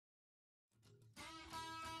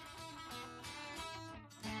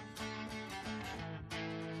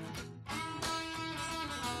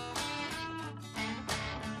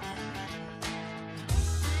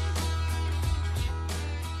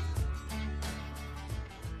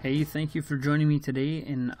Hey, thank you for joining me today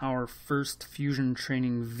in our first Fusion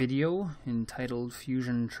training video entitled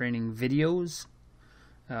Fusion Training Videos.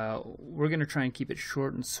 We're going to try and keep it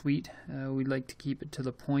short and sweet. We'd like to keep it to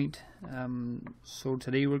the point. So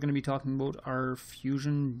today we're going to be talking about our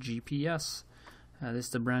Fusion GPS. This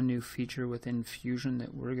is a brand new feature within Fusion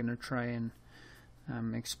that we're going to try and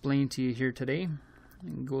explain to you here today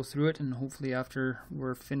and go through it, and hopefully after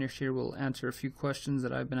we're finished here we'll answer a few questions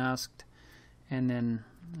that I've been asked and then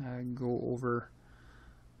go over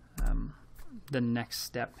the next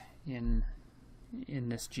step in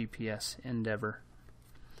this GPS endeavor.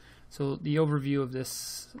 So the overview of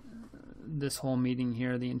this whole meeting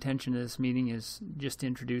here, the intention of this meeting is just to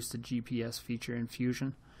introduce the GPS feature in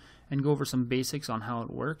Fusion and go over some basics on how it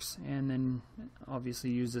works, and then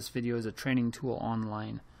obviously use this video as a training tool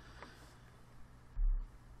online.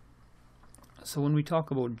 So when we talk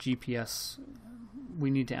about GPS, we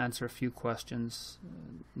need to answer a few questions.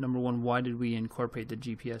 Number one, why did we incorporate the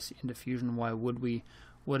GPS into Fusion? Why would we?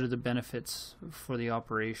 What are the benefits for the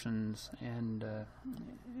operations and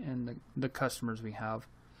the customers we have?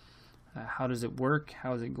 How does it work?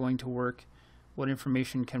 How is it going to work? What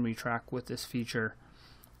information can we track with this feature?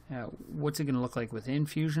 What's it going to look like within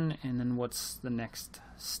Fusion? And then what's the next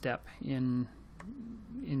step in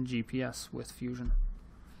GPS with Fusion?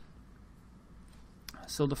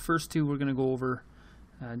 So the first two we're going to go over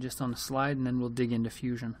just on the slide, and then we'll dig into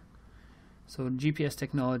Fusion. So GPS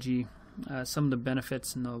technology, some of the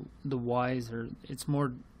benefits and the whys are it's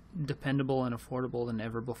more dependable and affordable than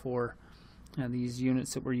ever before. These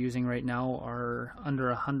units that we're using right now are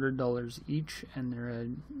under $100 each, and they're a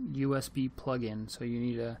USB plug-in. So you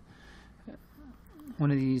need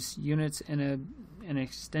one of these units and an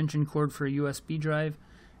extension cord for a USB drive,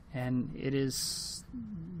 and it is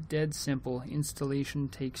dead simple. Installation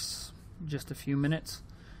takes just a few minutes,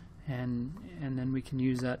 and then we can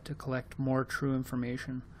use that to collect more true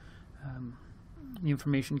information. The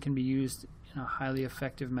information can be used in a highly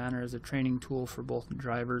effective manner as a training tool for both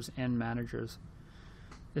drivers and managers.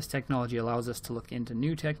 This technology allows us to look into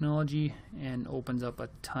new technology and opens up a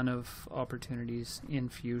ton of opportunities in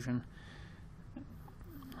Fusion.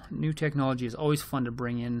 New technology is always fun to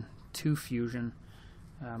bring in to Fusion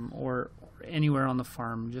or anywhere on the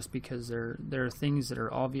farm, just because there are things that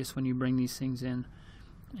are obvious when you bring these things in,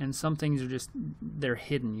 and some things are they're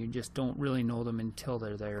hidden. You just don't really know them until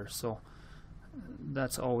they're there. So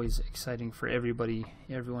that's always exciting for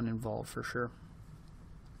everyone involved, for sure.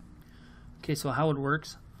 Okay, so how it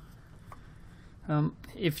works.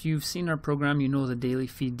 If you've seen our program, you know the daily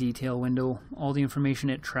feed detail window, all the information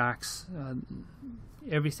it tracks,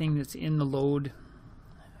 everything that's in the load,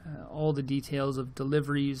 all the details of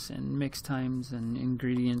deliveries and mix times and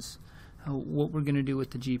ingredients. What we're going to do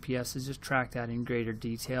with the GPS is just track that in greater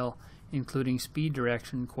detail, including speed,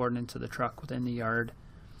 direction, coordinates of the truck within the yard.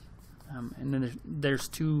 And then there's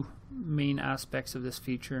two main aspects of this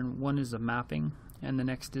feature, and one is the mapping, and the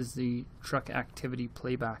next is the truck activity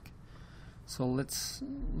playback. So let's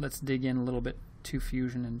dig in a little bit to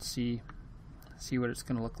Fusion and see what it's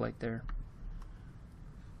going to look like there.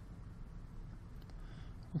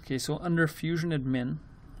 Okay, so under Fusion Admin,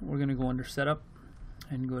 we're going to go under Setup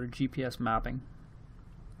and go to GPS Mapping.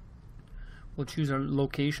 We'll choose our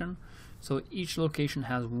location. So each location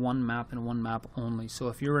has one map and one map only. So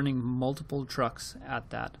if you're running multiple trucks at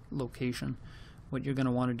that location, what you're going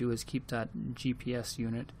to want to do is keep that GPS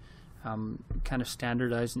unit kind of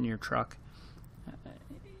standardized in your truck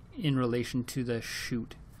in relation to the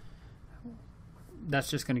chute. That's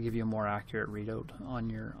just going to give you a more accurate readout on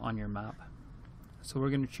your map. So we're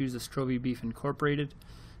going to choose the Strovi Beef Incorporated.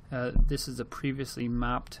 This is a previously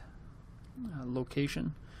mapped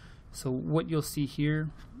location. So what you'll see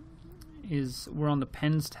here is we're on the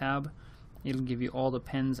pens tab. It'll give you all the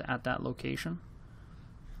pens at that location.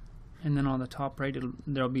 And then on the top right,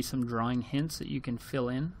 there'll be some drawing hints that you can fill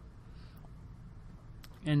in.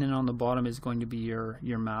 And then on the bottom is going to be your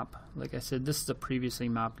map. Like I said, this is a previously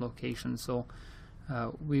mapped location, so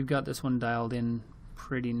we've got this one dialed in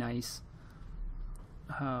pretty nice.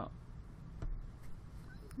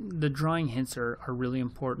 The drawing hints are really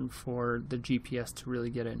important for the GPS to really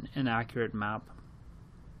get an accurate map.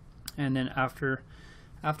 And then after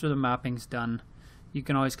the mapping's done, you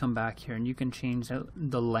can always come back here and you can change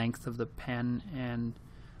the length of the pen and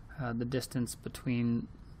the distance between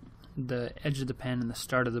the edge of the pen and the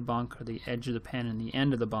start of the bunk, or the edge of the pen and the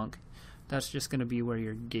end of the bunk. That's just going to be where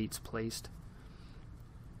your gate's placed.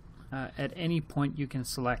 At any point you can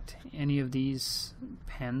select any of these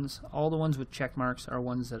pens. All the ones with check marks are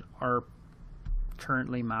ones that are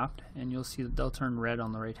currently mapped, and you'll see that they'll turn red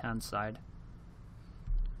on the right hand side.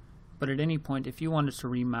 But at any point, if you wanted to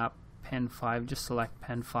remap pen 5, just select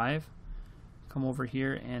pen 5, come over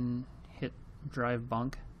here and hit drive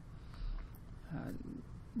bunk.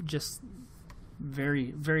 Just very,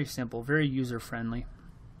 very simple, very user friendly.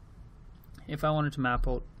 If I wanted to map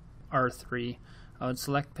out R3, I would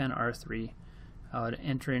select pen R3, I would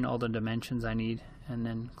enter in all the dimensions I need, and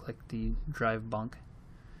then click the drive bunk.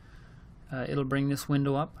 It'll bring this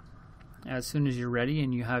window up. As soon as you're ready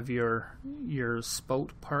and you have your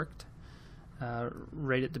spout parked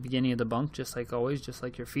right at the beginning of the bunk, just like always, just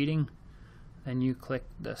like you're feeding, then you click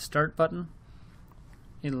the start button.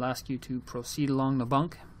 It'll ask you to proceed along the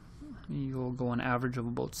bunk. You'll go an average of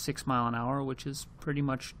about 6 miles an hour, which is pretty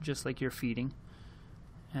much just like you're feeding.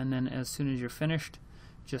 And then as soon as you're finished,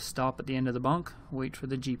 just stop at the end of the bunk, wait for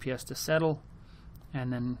the GPS to settle,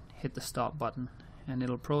 and then hit the stop button. And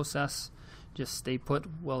it'll process. Just stay put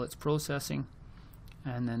while it's processing,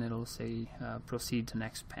 and then it'll say proceed to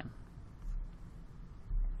next pen.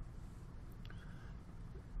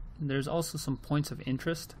 There's also some points of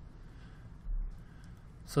interest.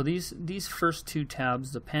 So these first two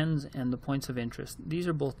tabs, the pens and the points of interest, these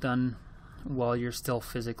are both done while you're still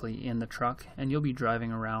physically in the truck and you'll be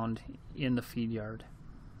driving around in the feed yard.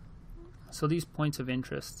 So these points of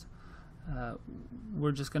interest,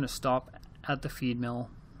 we're just going to stop at the feed mill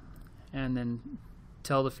and then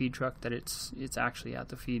tell the feed truck that it's actually at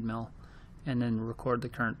the feed mill, and then record the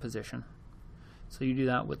current position. So you do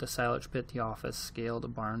that with the silage pit, the office, scale, the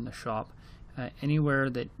barn, the shop, anywhere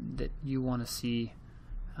that you want to see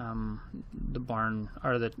the barn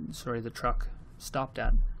or the truck stopped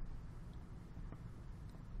at.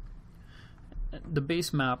 The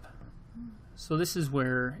base map. So this is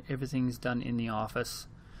where everything's done in the office,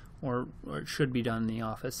 or it should be done in the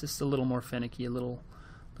office. It's a little more finicky, a little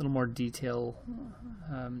more detail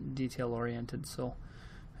oriented. So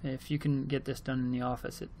if you can get this done in the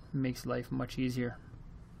office, it makes life much easier.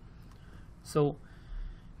 So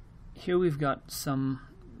here we've got some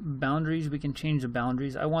boundaries. We can change the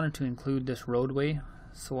boundaries. I wanted to include this roadway,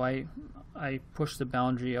 so I pushed the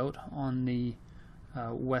boundary out on the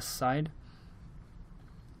west side.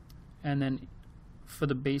 And then for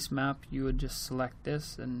the base map, you would just select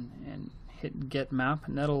this and hit get map,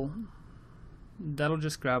 and that'll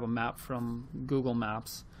just grab a map from Google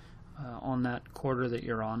Maps on that quarter that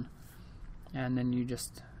you're on, and then you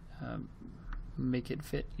just make it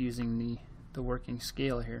fit using the working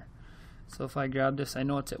scale here. So if I grab this, I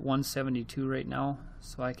know it's at 172 right now,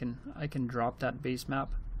 so I can drop that base map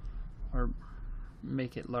or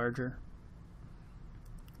make it larger.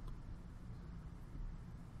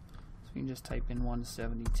 So you can just type in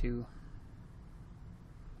 172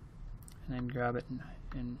 and then grab it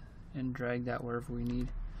and drag that wherever we need.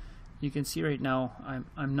 You can see right now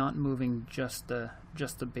I'm not moving just the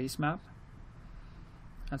base map.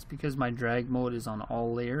 That's because my drag mode is on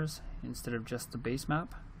all layers instead of just the base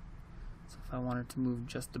map. So if I wanted to move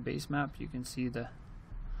just the base map, you can see the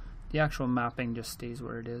actual mapping just stays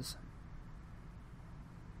where it is.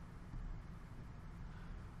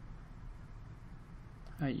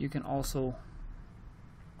 You can also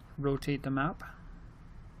rotate the map,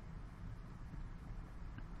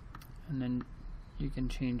 and then you can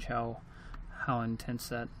change how intense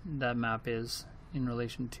that map is in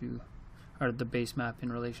relation to, or the base map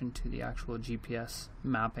in relation to the actual GPS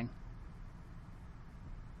mapping.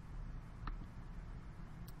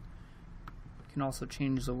 You can also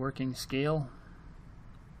change the working scale.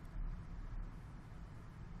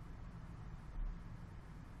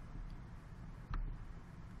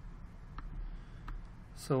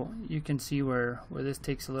 So you can see where this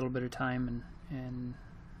takes a little bit of time, and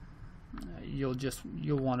you'll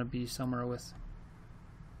want to be somewhere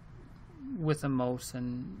with a mouse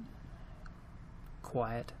and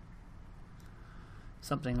quiet,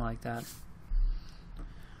 something like that.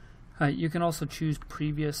 You can also choose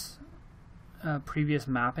previous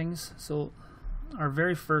mappings. So our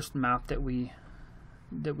very first map that we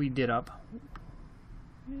did up,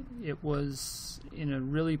 it was in a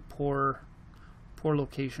really poor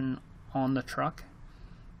location on the truck.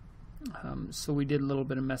 So we did a little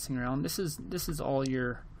bit of messing around. This is all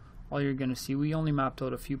you're going to see. We only mapped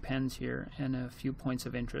out a few pens here and a few points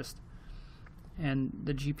of interest. And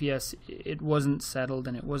the GPS, it wasn't settled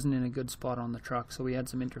and it wasn't in a good spot on the truck, so we had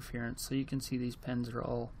some interference. So you can see these pens are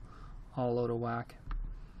all out of whack.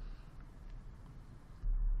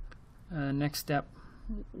 Next step,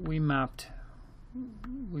 we mapped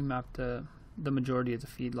the majority of the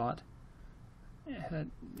feedlot.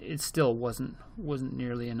 It still wasn't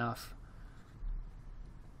nearly enough.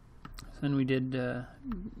 So then we did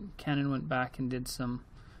Canon went back and did some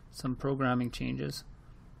programming changes,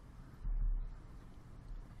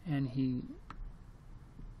 and he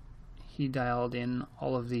dialed in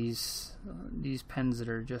all of these pens that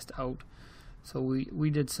are just out. So we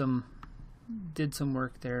did some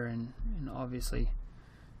work there, and obviously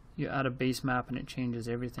you add a base map and it changes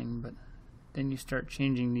everything, but then you start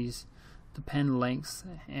changing the pen lengths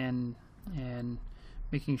and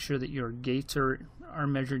making sure that your gates are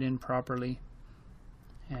measured in properly.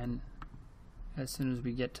 And as soon as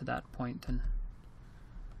we get to that point, then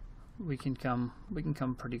we can come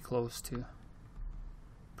pretty close to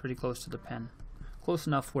the pen, close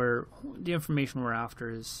enough where the information we're after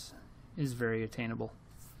is very attainable.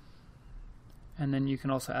 And then you can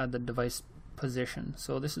also add the device position.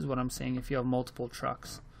 So this is what I'm saying. If you have multiple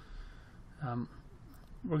trucks,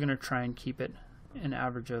 we're going to try and keep it an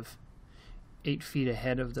average of 8 feet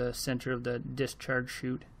ahead of the center of the discharge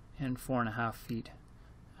chute and 4.5 feet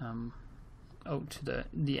out to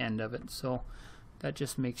the end of it. So that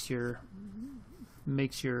just makes your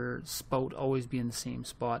spout always be in the same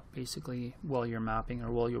spot, basically, while you're mapping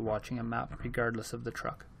or while you're watching a map, regardless of the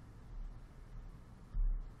truck.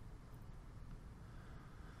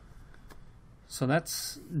 So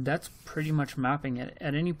that's pretty much mapping.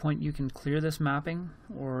 At any point you can clear this mapping,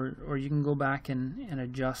 or you can go back and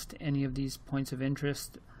adjust any of these points of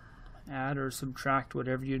interest, add or subtract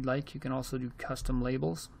whatever you'd like. You can also do custom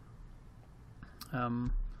labels.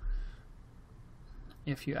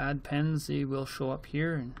 If you add pens, they will show up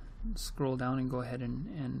here, and scroll down and go ahead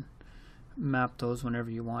and map those whenever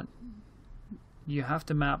you want. You have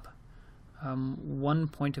to map one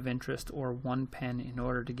point of interest or one pen in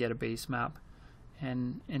order to get a base map,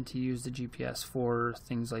 and to use the GPS for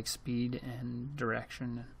things like speed and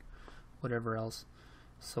direction and whatever else.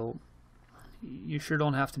 So you sure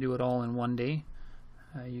don't have to do it all in one day.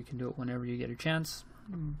 You can do it whenever you get a chance,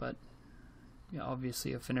 but yeah,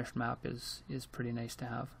 obviously a finished map is pretty nice to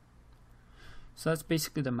have. So that's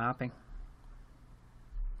basically the mapping.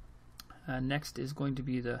 Next is going to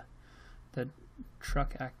be the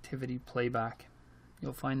truck activity playback.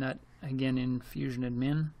 You'll find that again in Fusion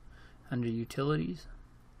Admin under Utilities,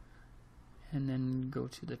 and then go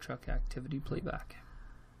to the truck activity playback.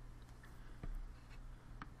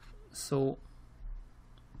 So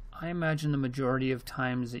I imagine the majority of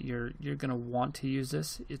times that you're going to want to use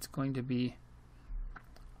this, it's going to be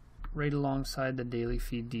right alongside the daily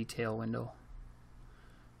feed detail window.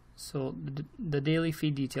 So the daily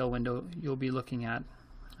feed detail window, you'll be looking at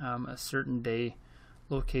a certain day,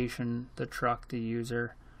 location, the truck, the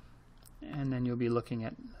user, and then you'll be looking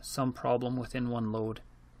at some problem within one load.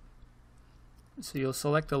 So you'll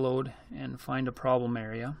select a load and find a problem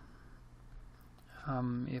area.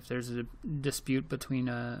 If there's a dispute between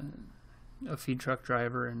a feed truck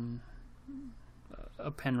driver and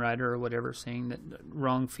a pen rider or whatever, saying that the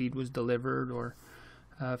wrong feed was delivered, or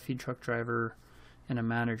a feed truck driver and a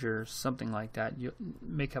manager, something like that, you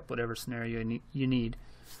make up whatever scenario you need.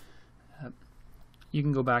 You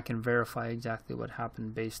can go back and verify exactly what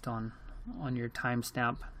happened based on your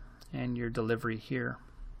timestamp and your delivery here,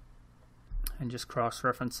 and just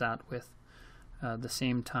cross-reference that with the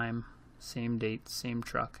same time, same date, same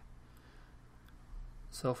truck.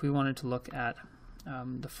 So if we wanted to look at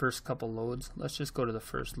the first couple loads, let's just go to the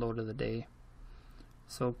first load of the day.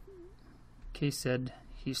 So Case said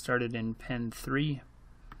he started in pen 3,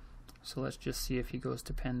 so let's just see if he goes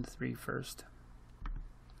to pen 3 first.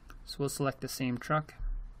 So we'll select the same truck.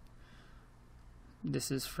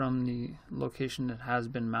 This is from the location that has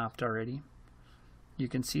been mapped already. You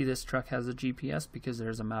can see this truck has a GPS because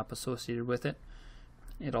there's a map associated with it.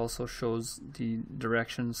 It also shows the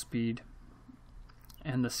direction, speed,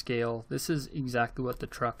 and the scale. This is exactly what the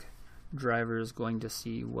truck driver is going to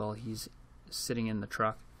see while he's sitting in the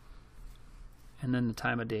truck. And then the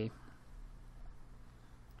time of day.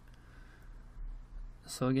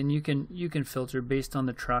 So again, you can filter based on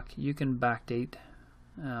the truck. You can backdate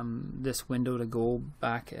this window to go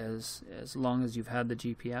back as long as you've had the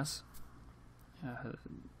GPS.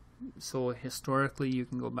 So historically, you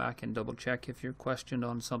can go back and double check if you're questioned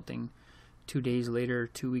on something 2 days later,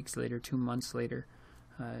 2 weeks later, 2 months later.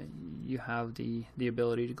 You have the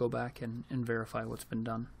ability to go back and verify what's been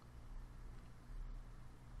done.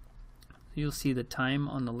 You'll see the time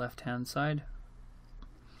on the left hand side,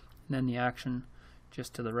 and then the action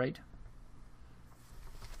just to the right.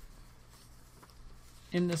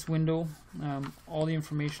 In this window, all the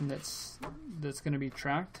information that's going to be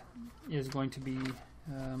tracked is going to be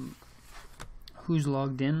who's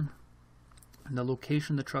logged in, the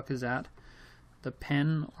location the truck is at, the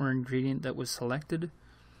pen or ingredient that was selected,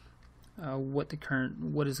 what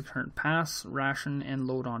is the current pass, ration, and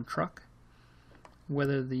load on truck,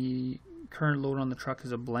 whether the current load on the truck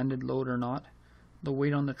is a blended load or not, the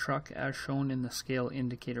weight on the truck as shown in the scale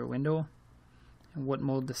indicator window, and what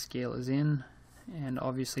mode the scale is in, and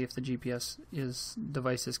obviously if the GPS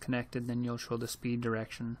device is connected, then you'll show the speed,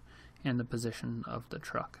 direction, and the position of the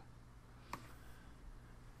truck.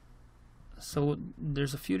 So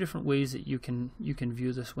there's a few different ways that you can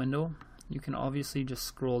view this window. You can obviously just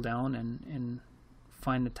scroll down and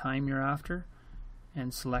find the time you're after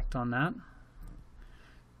and select on that.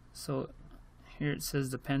 So here it says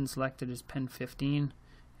the pen selected is pen 15,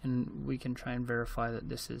 and we can try and verify that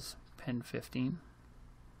this is pen 15.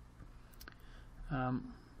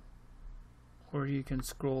 Or you can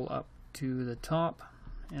scroll up to the top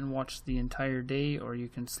and watch the entire day, or you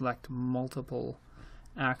can select multiple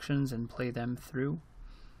actions and play them through.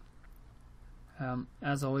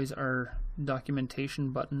 As always, our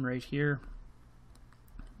documentation button right here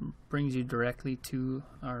brings you directly to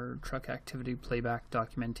our truck activity playback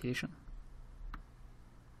documentation.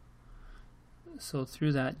 So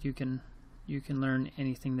through that you can learn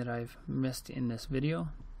anything that I've missed in this video.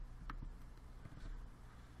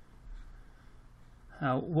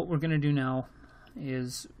 What we're going to do now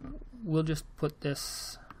is we'll just put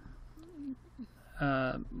this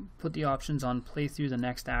put the options on play through the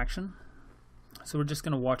next action. So we're just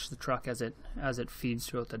going to watch the truck as it feeds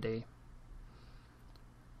throughout the day.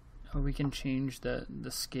 Or we can change the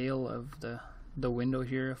scale of the window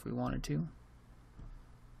here if we wanted to.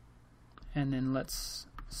 And then let's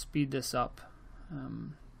speed this up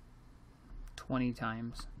 20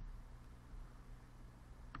 times.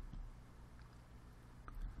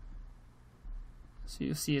 So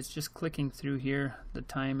you'll see it's just clicking through here. The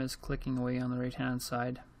time is clicking away on the right hand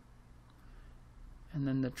side. And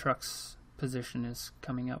then the truck's position is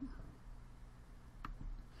coming up.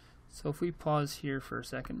 So if we pause here for a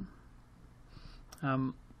second,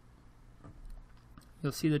 you'll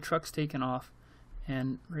see the truck's taken off,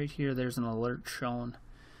 and right here there's an alert shown.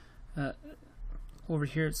 Over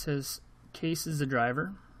here it says Case is the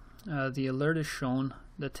driver. The alert is shown.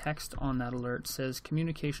 The text on that alert says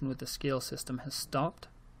communication with the scale system has stopped.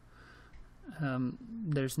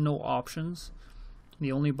 There's no options.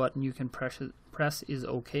 The only button you can press is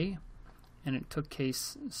OK, and it took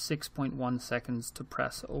Case 6.1 seconds to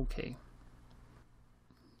press OK.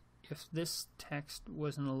 If this text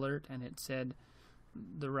was an alert and it said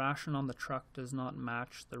the ration on the truck does not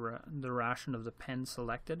match the ration of the pen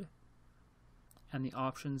selected, and the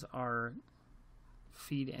options are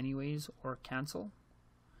feed anyways or cancel,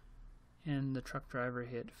 and the truck driver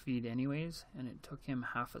hit feed anyways and it took him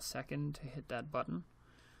half a second to hit that button,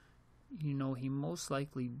 you know he most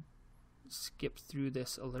likely skipped through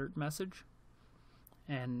this alert message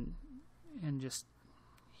and just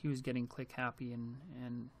he was getting click happy and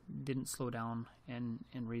didn't slow down and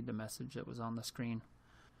read the message that was on the screen.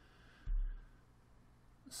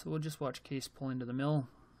 So we'll just watch Case pull into the mill,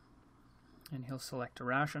 and he'll select a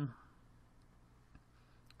ration,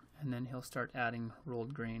 and then he'll start adding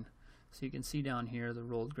rolled grain. So you can see down here the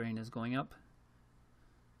rolled grain is going up.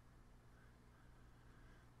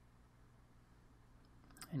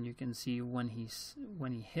 And you can see when he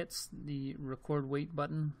hits the record weight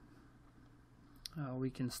button, we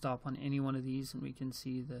can stop on any one of these and we can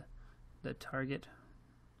see the target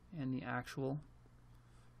and the actual.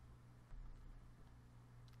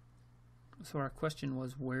 So our question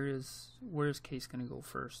was, where is Case going to go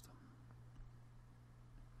first?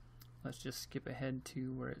 Let's just skip ahead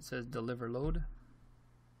to where it says deliver load.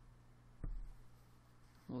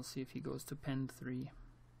 We'll see if he goes to pen 3.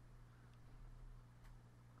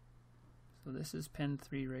 So this is pen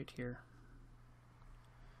 3 right here.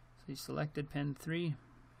 So he selected pen 3,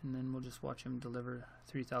 and then we'll just watch him deliver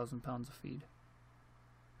 3,000 pounds of feed.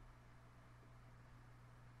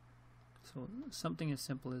 So something as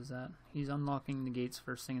simple as that. He's unlocking the gates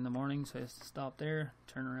first thing in the morning, so he has to stop there,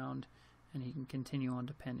 turn around, and he can continue on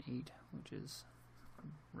to pen 8, which is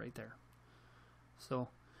right there. So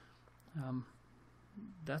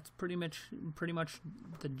that's pretty much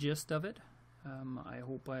the gist of it. I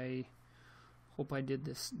hope I did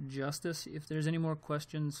this justice. If there's any more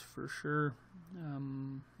questions, for sure,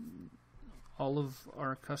 all of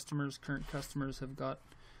our current customers have got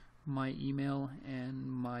my email and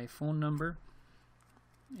my phone number.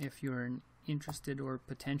 If you're an interested or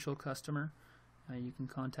potential customer, you can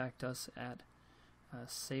contact us at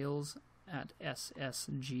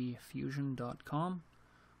sales@ssgfusion.com,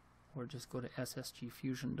 or just go to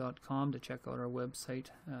ssgfusion.com to check out our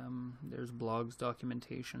website. There's blogs,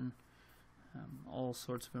 documentation, all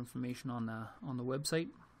sorts of information on the website,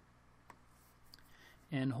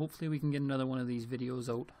 and hopefully we can get another one of these videos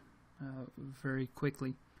out very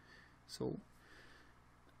quickly. So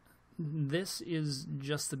this is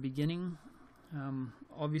just the beginning.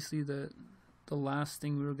 Obviously, the last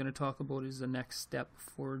thing we were going to talk about is the next step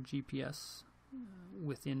for GPS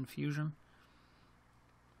within Fusion.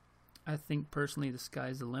 I think personally the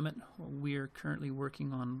sky's the limit. We are currently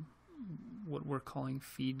working on what we're calling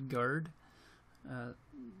feed guard,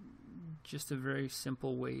 just a very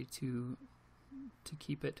simple way to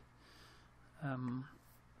keep it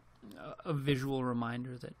a visual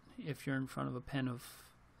reminder that if you're in front of a pen of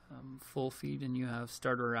full feed and you have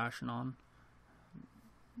starter ration on,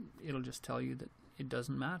 it'll just tell you that it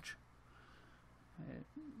doesn't match.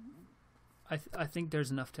 I think there's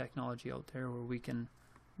enough technology out there where we can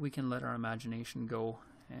let our imagination go,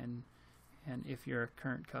 and if you're a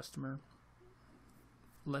current customer,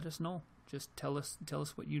 let us know. Just tell us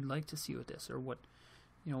what you'd like to see with this, or what,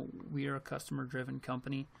 we are a customer driven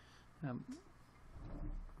company.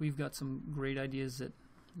 We've got some great ideas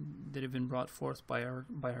that have been brought forth by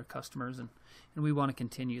our customers, and we want to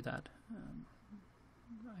continue that.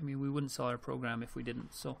 We wouldn't sell our program if we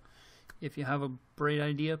didn't. So if you have a great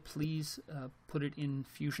idea, please put it in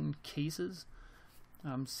Fusion cases.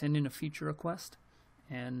 Send in a feature request,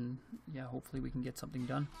 and hopefully we can get something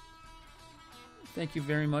done. Thank you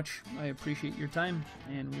very much. I appreciate your time,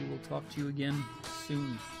 and we will talk to you again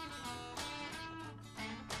soon.